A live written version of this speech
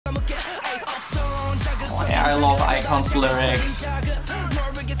I love iKON's lyrics.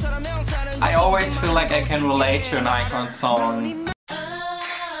 I always feel like I can relate to an iKON song.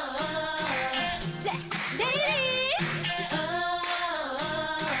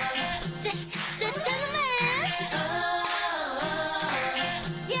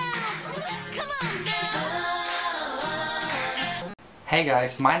 Hey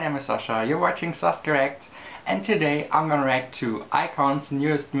guys, my name is Sasha, you're watching Saskia Reacts, and today I'm gonna react to iKON's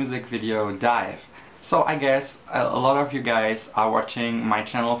newest music video, Dive. So I guess a lot of you guys are watching my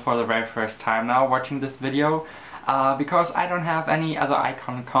channel for the very first time now, watching this video, because I don't have any other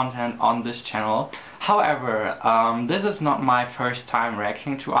iKON content on this channel. However, this is not my first time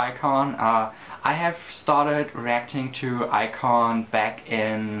reacting to iKON. I have started reacting to iKON back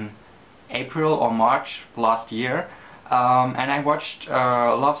in April or March last year. And I watched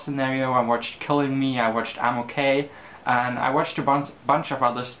Love Scenario, I watched Killing Me, I watched I'm Okay, and I watched a bunch of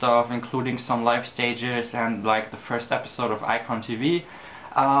other stuff, including some live stages and like the first episode of iKON TV.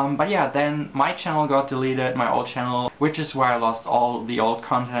 But yeah, then my channel got deleted, my old channel, which is where I lost all the old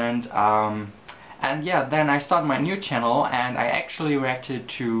content. And yeah, then I started my new channel and I actually reacted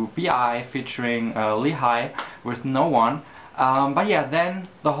to BI featuring Lehigh with No One. But yeah, then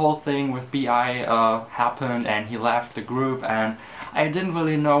the whole thing with BI happened and he left the group, and I didn't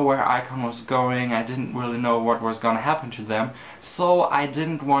really know where iKON was going. I didn't really know what was gonna happen to them, so I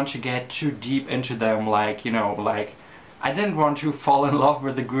didn't want to get too deep into them, like, you know, like I didn't want to fall in love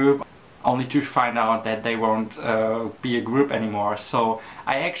with the group only to find out that they won't be a group anymore. So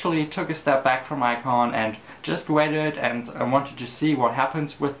I actually took a step back from iKON and just waited and wanted to see what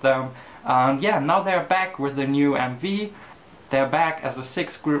happens with them. Yeah, now they're back with the new MV. They're back as a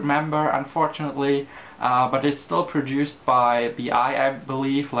 6th group member, unfortunately, but it's still produced by BI, I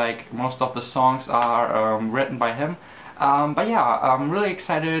believe. Like, most of the songs are written by him. But yeah, I'm really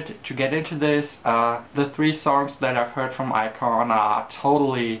excited to get into this. The 3 songs that I've heard from iKON are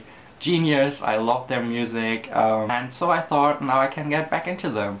totally genius. I love their music, and so I thought now I can get back into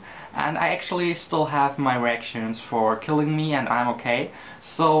them. And I actually still have my reactions for Killing Me and I'm Okay,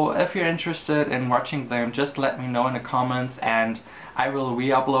 so if you're interested in watching them, just let me know in the comments and I will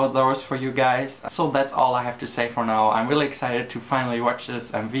re-upload those for you guys. So that's all I have to say for now. I'm really excited to finally watch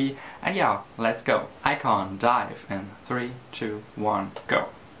this MV, and yeah, let's go. iKON, Dive in 3, 2, 1, go.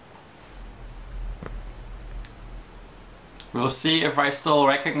 We'll see if I still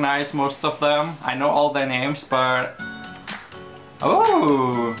recognize most of them. I know all their names, but...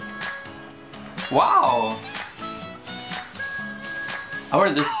 Oh! Wow!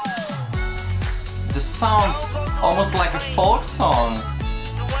 Oh, this sounds almost like a folk song.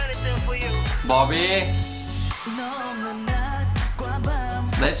 Bobby?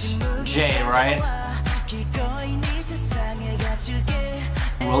 That's Jay, right?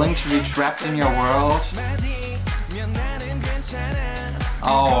 Willing to be trapped in your world?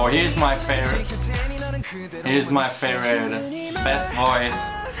 Oh, here's my favorite. Here's my favorite. Best voice.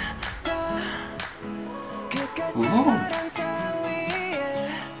 Ooh.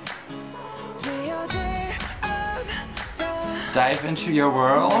 Dive into your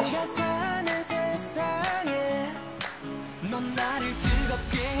world.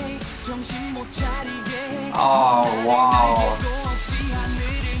 Oh, wow.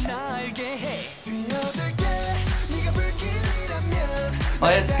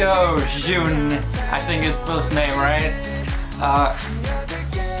 Let's go, June. I think it's his name, right?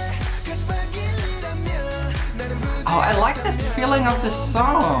 Oh, I like this feeling of this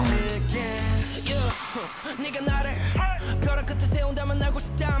song.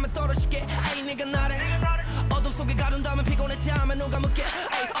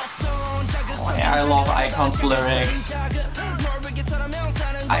 Oh, yeah, I love iKON's lyrics.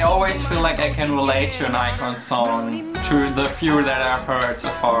 I always feel like I can relate to an iKON song, to the few that I've heard so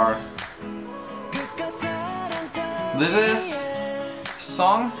far. This is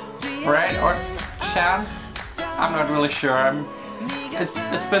song, right? Or chant? I'm not really sure.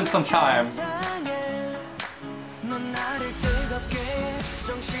 It's been some time.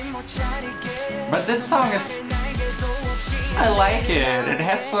 But this song is... I like it. It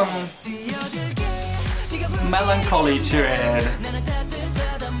has some melancholy to it.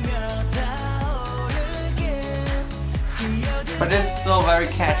 But it's still very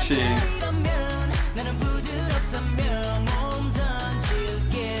catchy.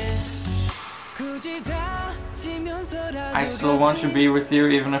 I still want to be with you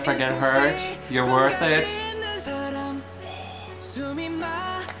even if I get hurt. You're worth it.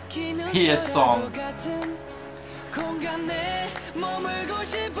 He is song.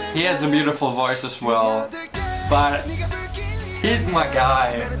 He has a beautiful voice as well, but he's my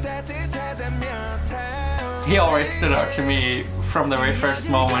guy. he always stood out to me from the very first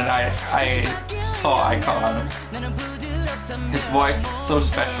moment I saw iKON. His voice is so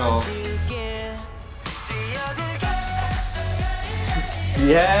special.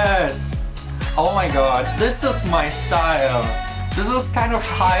 Yes! Oh my god, this is my style. This is kind of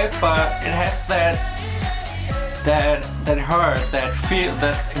hype, but it has that hurt, that feel,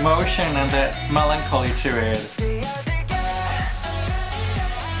 that emotion and that melancholy to it.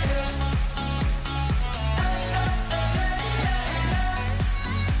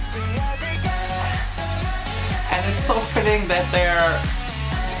 And it's so fitting that they're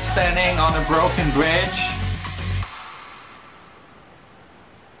standing on a broken bridge.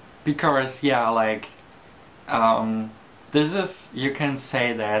 Because yeah, like this is, you can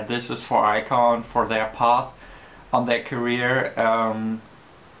say that this is for iKON, for their path on their career.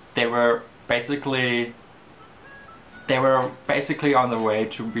 They were basically on the way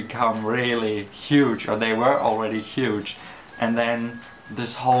to become really huge, or they were already huge, and then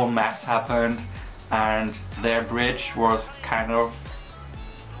this whole mess happened and their bridge was kind of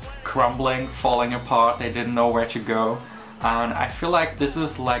crumbling, falling apart. They didn't know where to go, and I feel like this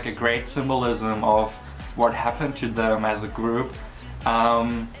is like a great symbolism of what happened to them as a group,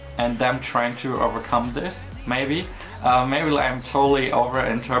 and them trying to overcome this. Maybe I'm totally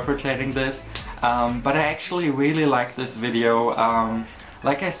over-interpreting this, but I actually really like this video.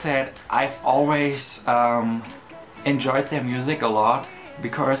 Like I said, I've always enjoyed their music a lot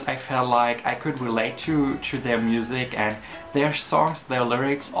because I felt like I could relate to their music, and their songs, their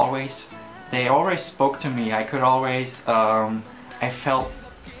lyrics they always spoke to me. I could always, I felt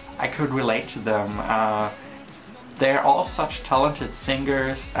I could relate to them. They're all such talented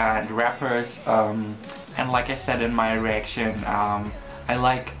singers and rappers, and like I said in my reaction, I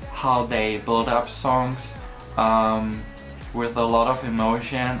like how they build up songs with a lot of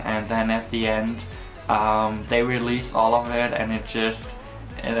emotion, and then at the end they release all of it, and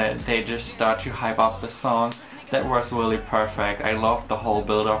they just start to hype up the song. That was really perfect. I loved the whole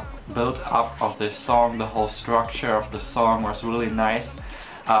build up of this song. The whole structure of the song was really nice.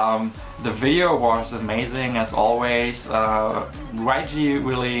 The video was amazing as always. YG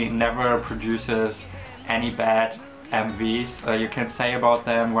really never produces any bad MVs. You can say about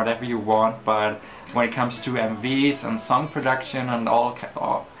them whatever you want, but when it comes to MVs and song production and all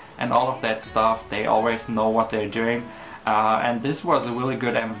of that stuff, they always know what they're doing. And this was a really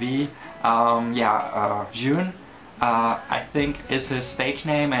good MV. June, I think is his stage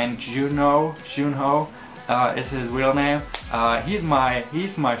name, and Junho is his real name. He's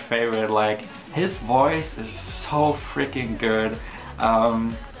my favorite. Like, his voice is so freaking good.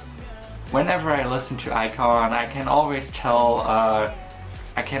 Whenever I listen to iKON, I can always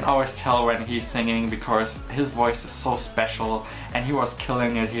tell when he's singing, because his voice is so special, and he was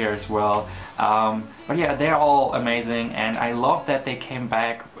killing it here as well. But yeah, they're all amazing, and I love that they came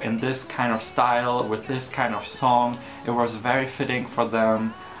back in this kind of style with this kind of song. It was very fitting for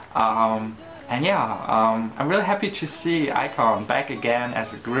them. And yeah, I'm really happy to see iKON back again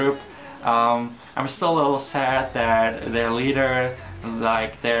as a group. I'm still a little sad that their leader,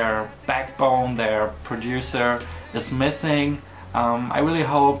 like their backbone, their producer, is missing. I really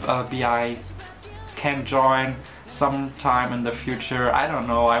hope BI can join sometime in the future. I don't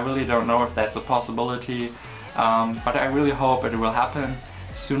know, I really don't know if that's a possibility, but I really hope it will happen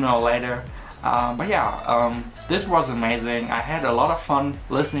sooner or later. But yeah, this was amazing. I had a lot of fun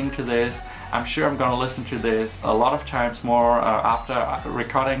listening to this. I'm sure I'm gonna listen to this a lot of times more after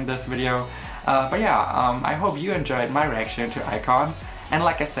recording this video. But yeah, I hope you enjoyed my reaction to iKON. And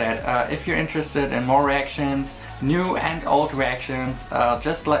like I said, if you're interested in more reactions, new and old reactions,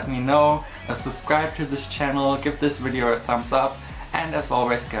 just let me know. Subscribe to this channel, give this video a thumbs up, and as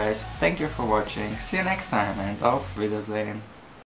always guys, thank you for watching. See you next time, and auf Wiedersehen.